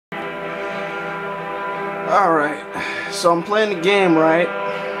Alright, so I'm playing the game, right?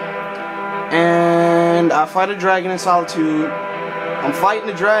 And I fight a dragon in solitude. I'm fighting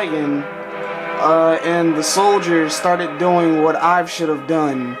the dragon, and the soldier started doing what I should have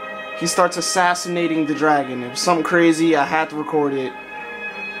done. He starts assassinating the dragon. It was something crazy. I had to record it.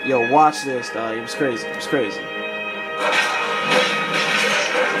 Yo, watch this, dog. It was crazy. It was crazy.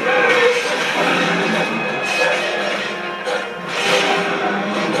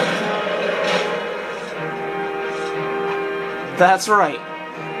 That's right.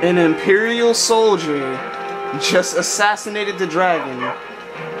 An Imperial soldier just assassinated the dragon.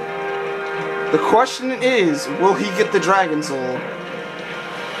 The question is, will he get the dragon soul?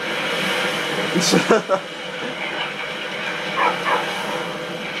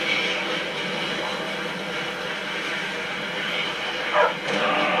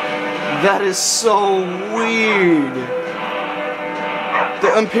 That is so weird.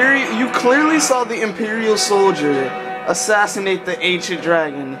 The Imperial, you clearly saw the Imperial soldier assassinate the ancient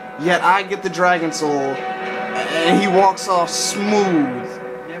dragon, yet I get the dragon soul, and he walks off smooth.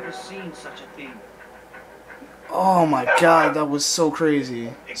 Never seen such a thing. Oh my god, that was so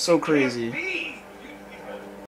crazy. So crazy.